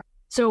anymore.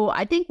 So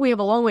I think we have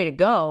a long way to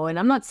go. And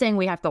I'm not saying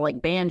we have to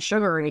like ban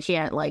sugar and you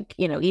can't like,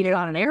 eat it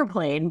on an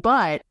airplane.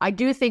 But I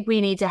do think we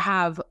need to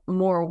have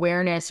more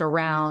awareness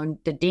around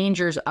the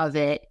dangers of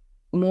it,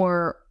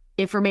 more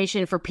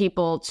information for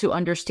people to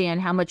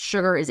understand how much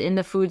sugar is in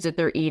the foods that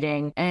they're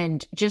eating,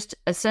 and just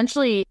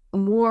essentially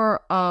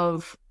more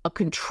of a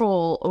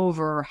control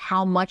over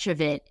how much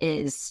of it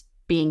is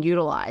being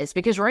utilized.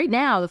 Because right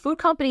now, the food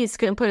companies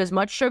can put as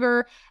much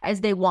sugar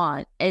as they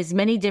want, as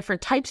many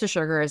different types of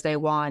sugar as they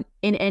want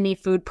in any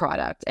food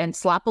product, and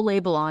slap a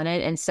label on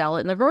it and sell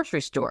it in the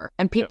grocery store.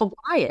 And people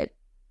buy it.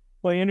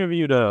 Well, I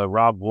interviewed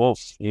Rob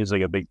Wolf. He's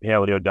like a big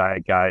paleo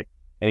diet guy.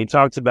 And he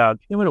talked about,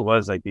 what it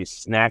was, like these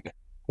snack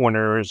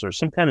corners or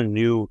some kind of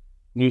new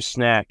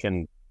snack.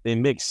 And they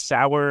mix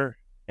sour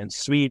and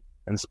sweet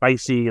and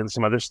spicy and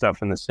some other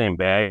stuff in the same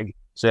bag.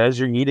 So as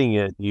you're eating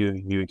it,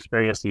 you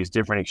experience these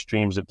different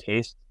extremes of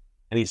taste.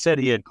 And he said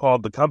he had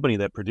called the company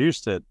that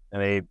produced it,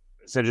 and they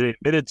essentially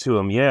admitted to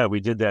him, yeah, we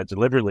did that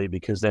deliberately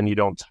because then you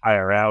don't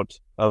tire out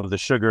of the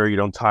sugar, you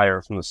don't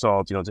tire from the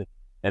salt,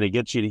 and it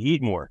gets you to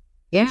eat more.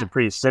 Yeah. It's a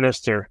pretty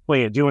sinister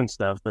way of doing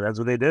stuff, but that's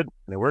what they did,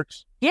 and it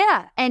works.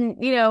 Yeah, and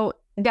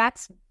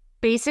that's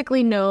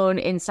basically known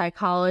in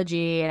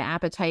psychology and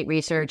appetite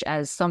research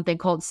as something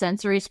called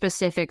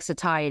sensory-specific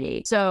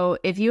satiety. So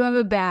if you have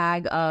a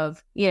bag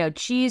of,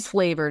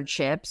 cheese-flavored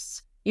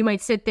chips, you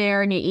might sit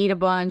there and you eat a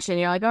bunch and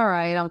you're like, all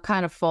right, I'm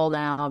kind of full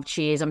now of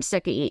cheese. I'm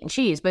sick of eating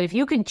cheese. But if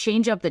you can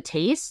change up the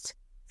taste,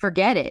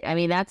 forget it. I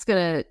mean, that's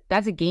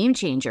a game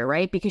changer,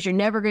 right? Because you're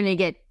never going to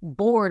get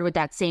bored with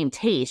that same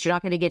taste. You're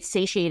not going to get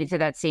satiated to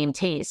that same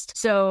taste.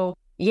 So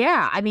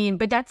yeah, I mean,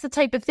 but that's the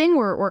type of thing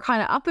we're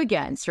kind of up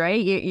against,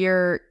 right?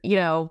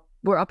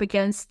 We're up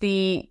against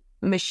the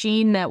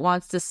machine that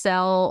wants to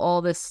sell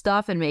all this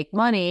stuff and make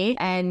money.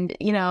 And,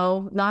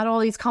 not all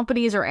these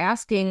companies are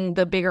asking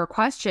the bigger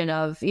question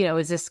of,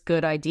 is this a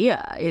good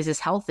idea? Is this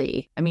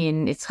healthy? I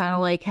mean, it's kind of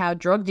like how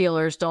drug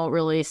dealers don't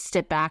really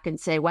sit back and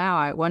say, wow,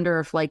 I wonder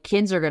if like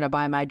kids are going to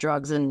buy my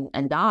drugs and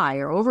die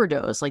or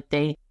overdose. Like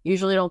they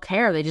usually don't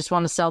care. They just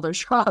want to sell their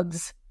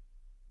drugs.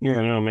 Yeah,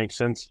 no, it makes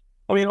sense.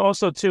 I mean,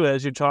 also, too,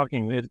 as you're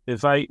talking,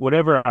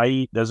 whatever I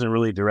eat doesn't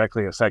really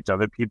directly affect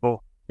other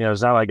people.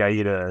 It's not like I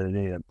eat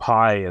a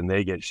pie and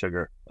they get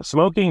sugar.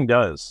 Smoking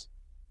does.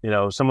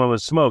 Someone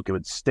would smoke, it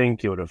would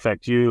stink, it would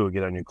affect you, it would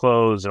get on your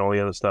clothes and all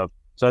the other stuff.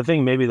 So I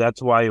think maybe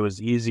that's why it was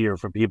easier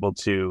for people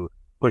to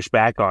push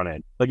back on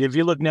it. Like if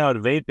you look now at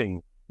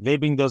vaping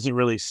doesn't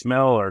really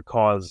smell or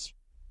cause,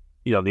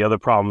 the other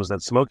problems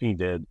that smoking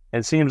did. And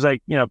it seems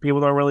like,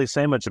 people don't really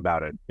say much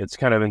about it. It's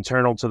kind of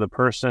internal to the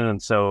person,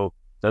 and so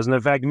doesn't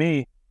affect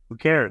me. Who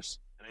cares?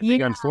 And I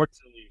think,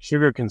 unfortunately,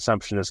 sugar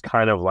consumption is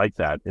kind of like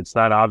that. It's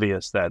not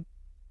obvious that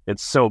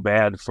it's so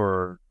bad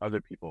for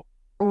other people.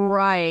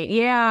 Right.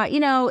 Yeah.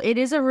 It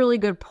is a really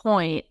good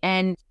point.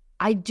 And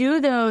I do,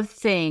 though,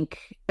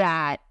 think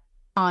that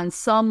on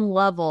some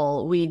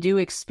level, we do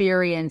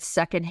experience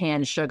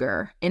secondhand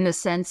sugar in the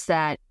sense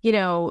that,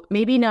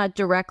 maybe not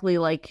directly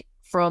like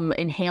from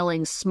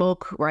inhaling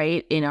smoke,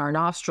 right, in our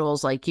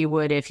nostrils like you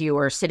would if you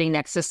were sitting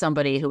next to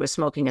somebody who was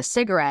smoking a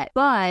cigarette.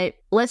 But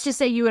let's just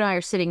say you and I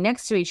are sitting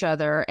next to each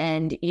other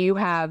and you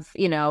have,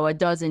 a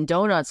dozen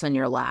donuts on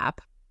your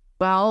lap.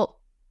 Well,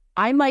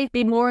 I might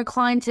be more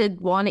inclined to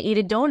want to eat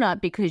a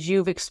donut because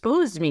you've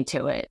exposed me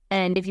to it.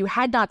 And if you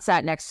had not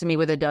sat next to me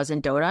with a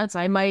dozen donuts,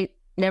 I might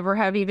never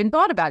have even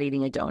thought about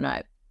eating a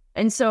donut.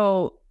 And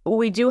so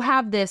we do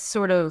have this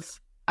sort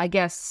of, I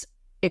guess,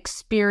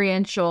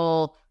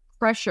 experiential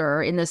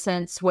pressure in the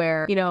sense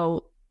where,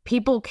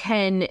 people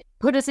can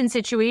put us in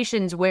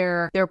situations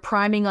where they're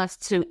priming us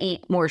to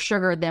eat more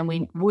sugar than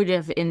we would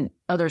have in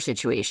other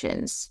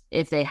situations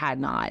if they had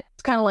not.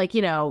 It's kind of like,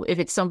 if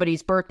it's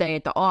somebody's birthday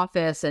at the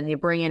office and you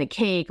bring in a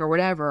cake or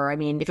whatever. I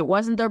mean, if it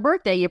wasn't their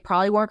birthday, you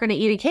probably weren't going to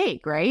eat a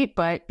cake, right?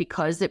 But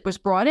because it was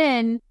brought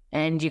in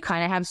and you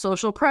kind of have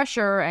social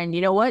pressure and you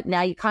know what?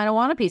 Now you kind of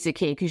want a piece of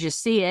cake because you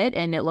see it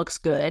and it looks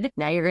good.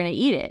 Now you're going to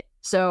eat it.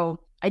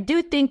 So I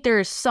do think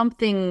there's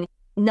something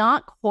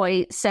not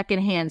quite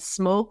secondhand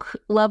smoke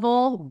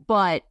level,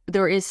 but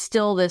there is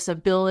still this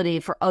ability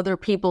for other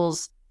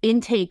people's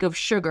intake of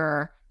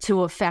sugar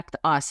to affect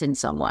us in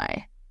some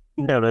way.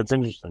 Yeah, that's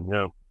interesting.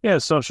 Yeah,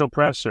 social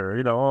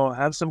pressure. Oh,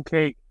 have some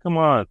cake. Come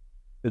on.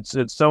 It's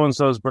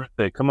so-and-so's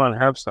birthday. Come on,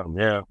 have some.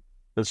 Yeah,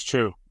 that's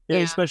true. Yeah,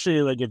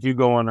 especially like if you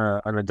go on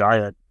a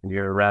diet and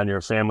you're around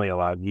your family a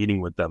lot, eating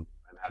with them.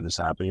 I've had this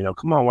happen.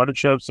 Come on, why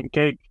don't you have some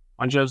cake?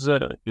 Why don't you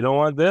have you don't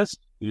want this?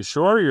 You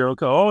sure you're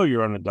okay? Oh,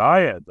 you're on a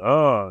diet.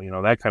 Oh,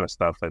 that kind of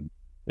stuff. And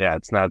yeah,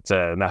 it's not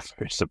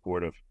very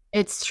supportive.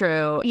 It's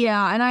true.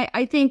 Yeah. And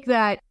I think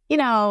that,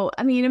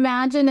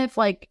 imagine if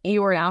like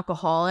you were an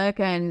alcoholic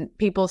and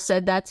people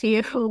said that to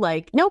you,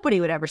 like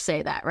nobody would ever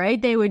say that,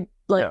 right? They would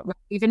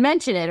even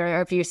mention it.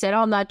 Or if you said, oh,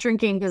 I'm not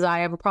drinking because I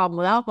have a problem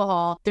with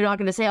alcohol, they're not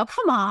going to say, oh,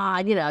 come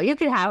on, you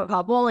could have a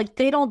couple. Like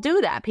they don't do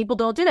that. People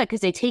don't do that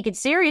because they take it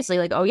seriously.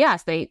 Like, oh,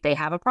 yes, they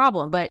have a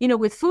problem. But,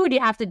 with food,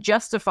 you have to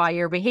justify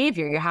your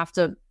behavior. You have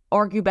to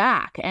argue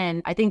back.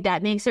 And I think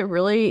that makes it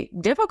really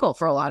difficult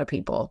for a lot of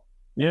people.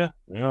 Yeah,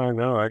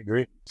 no, I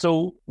agree.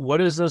 So what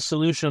does the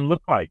solution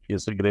look like?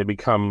 Is it going to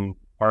become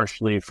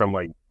partially from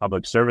like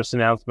public service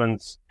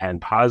announcements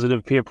and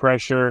positive peer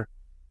pressure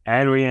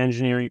and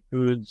re-engineering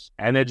foods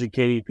and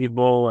educating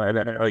people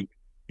and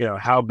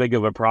how big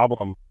of a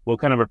problem? What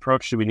kind of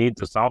approach do we need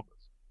to solve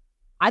this?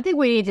 I think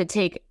we need to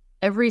take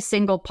every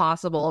single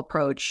possible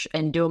approach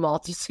and do them all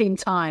at the same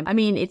time. I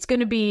mean, it's going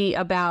to be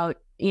about,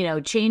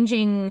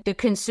 changing the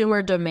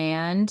consumer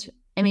demand.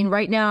 I mean,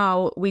 right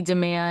now we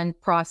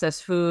demand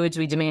processed foods,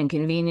 we demand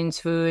convenience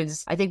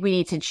foods. I think we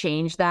need to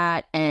change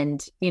that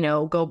and,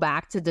 go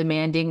back to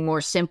demanding more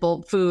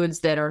simple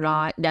foods that are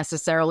not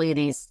necessarily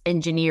these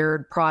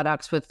engineered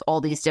products with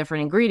all these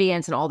different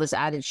ingredients and all this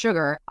added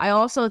sugar. I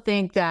also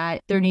think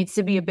that there needs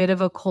to be a bit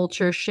of a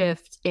culture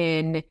shift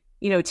in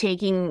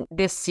taking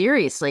this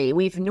seriously.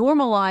 We've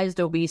normalized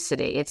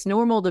obesity. It's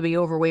normal to be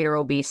overweight or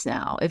obese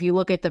now. If you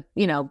look at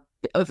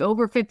if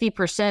over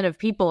 50% of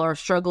people are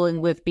struggling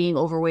with being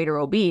overweight or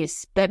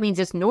obese, that means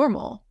it's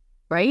normal,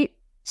 right?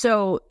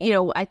 So,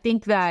 I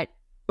think that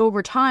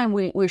over time,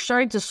 we're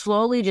starting to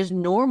slowly just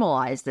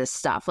normalize this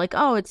stuff. Like,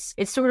 oh, it's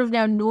sort of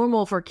now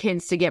normal for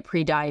kids to get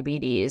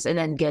pre-diabetes and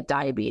then get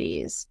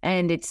diabetes.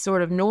 And it's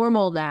sort of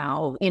normal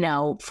now,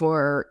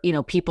 for,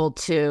 people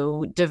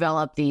to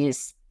develop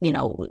these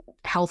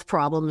health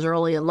problems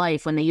early in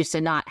life when they used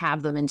to not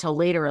have them until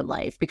later in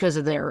life because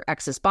of their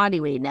excess body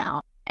weight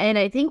now. And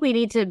I think we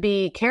need to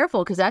be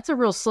careful because that's a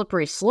real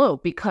slippery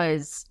slope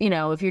because,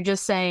 if you're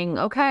just saying,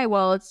 okay,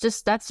 well, that's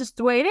just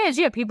the way it is.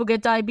 Yeah, people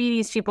get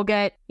diabetes, people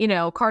get,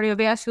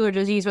 cardiovascular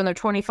disease when they're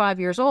 25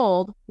 years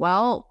old.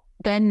 Well,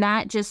 then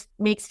that just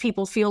makes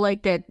people feel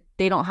like that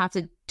they don't have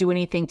to do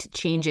anything to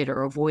change it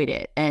or avoid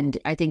it. And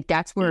I think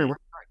that's where we're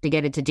starting to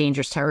get into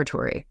dangerous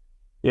territory.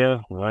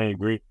 Yeah, I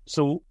agree.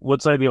 So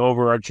what's the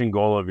overarching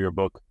goal of your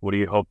book? What do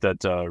you hope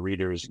that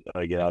readers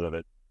get out of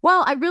it?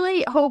 Well, I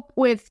really hope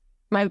with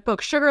my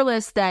book,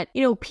 Sugarless, that,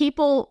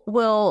 people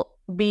will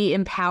be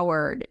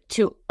empowered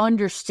to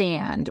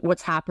understand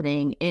what's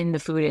happening in the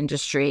food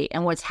industry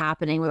and what's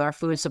happening with our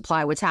food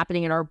supply, what's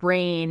happening in our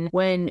brain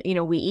when,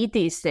 we eat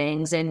these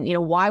things and,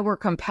 why we're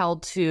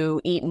compelled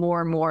to eat more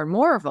and more and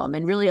more of them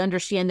and really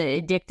understand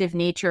the addictive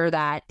nature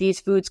that these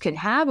foods can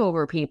have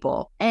over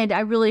people. And I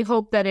really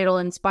hope that it'll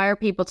inspire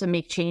people to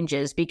make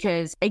changes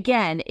because,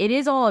 again, it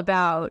is all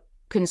about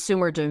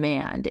consumer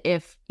demand.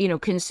 If,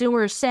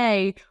 consumers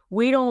say,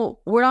 we're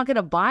not going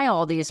to buy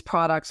all these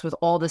products with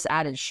all this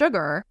added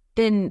sugar,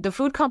 then the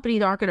food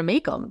companies aren't going to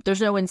make them.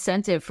 There's no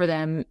incentive for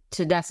them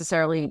to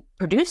necessarily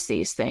produce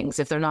these things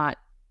if they're not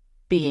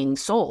being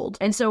sold.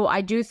 And so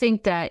I do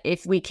think that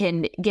if we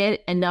can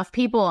get enough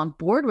people on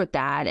board with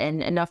that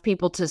and enough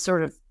people to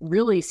sort of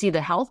really see the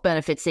health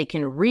benefits they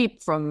can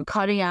reap from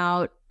cutting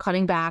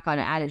back on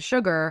added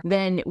sugar,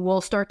 then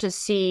we'll start to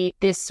see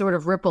this sort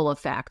of ripple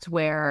effect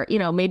where,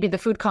 maybe the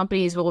food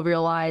companies will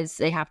realize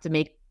they have to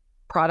make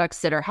products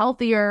that are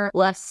healthier,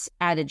 less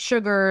added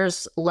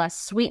sugars, less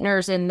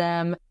sweeteners in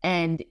them.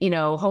 And,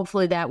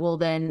 hopefully that will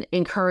then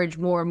encourage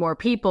more and more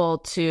people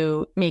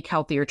to make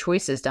healthier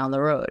choices down the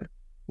road.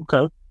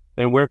 Okay.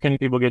 And where can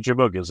people get your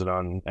book? Is it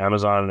on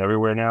Amazon and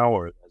everywhere now,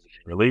 or has it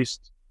been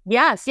released?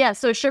 Yes.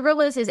 So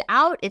Sugarless is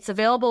out. It's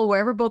available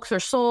wherever books are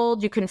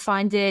sold. You can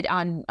find it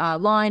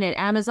online at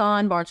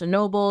Amazon, Barnes &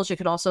 Nobles. You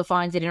can also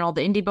find it in all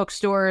the indie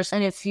bookstores.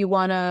 And if you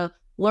want to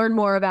learn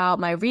more about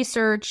my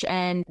research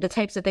and the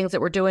types of things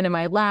that we're doing in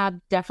my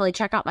lab, definitely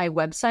check out my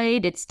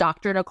website. It's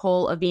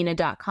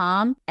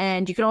drnicoleavina.com.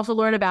 And you can also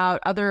learn about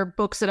other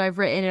books that I've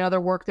written and other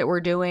work that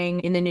we're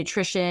doing in the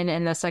nutrition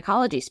and the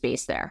psychology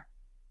space there.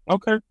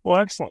 Okay.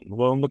 Well, excellent.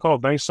 Well, Nicole,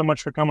 thanks so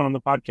much for coming on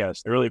the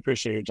podcast. I really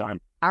appreciate your time.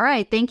 All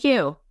right. Thank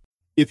you.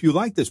 If you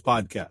like this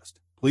podcast,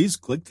 please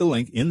click the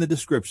link in the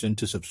description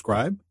to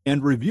subscribe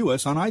and review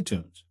us on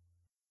iTunes.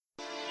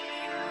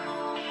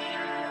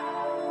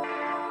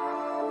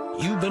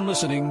 You've been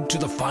listening to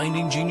the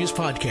Finding Genius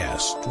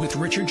podcast with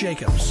Richard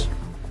Jacobs.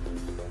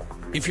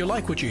 If you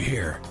like what you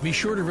hear, be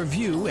sure to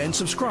review and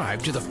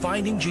subscribe to the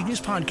Finding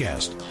Genius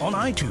podcast on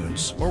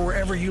iTunes or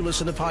wherever you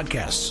listen to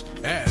podcasts.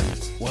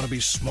 And want to be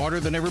smarter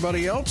than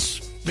everybody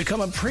else?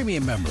 Become a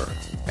premium member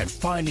at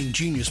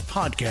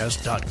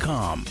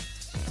findinggeniuspodcast.com.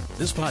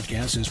 This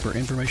podcast is for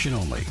information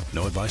only.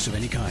 No advice of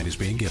any kind is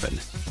being given.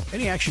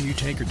 Any action you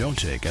take or don't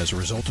take as a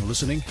result of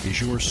listening is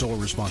your sole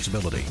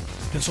responsibility.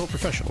 Consult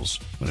professionals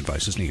when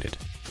advice is needed.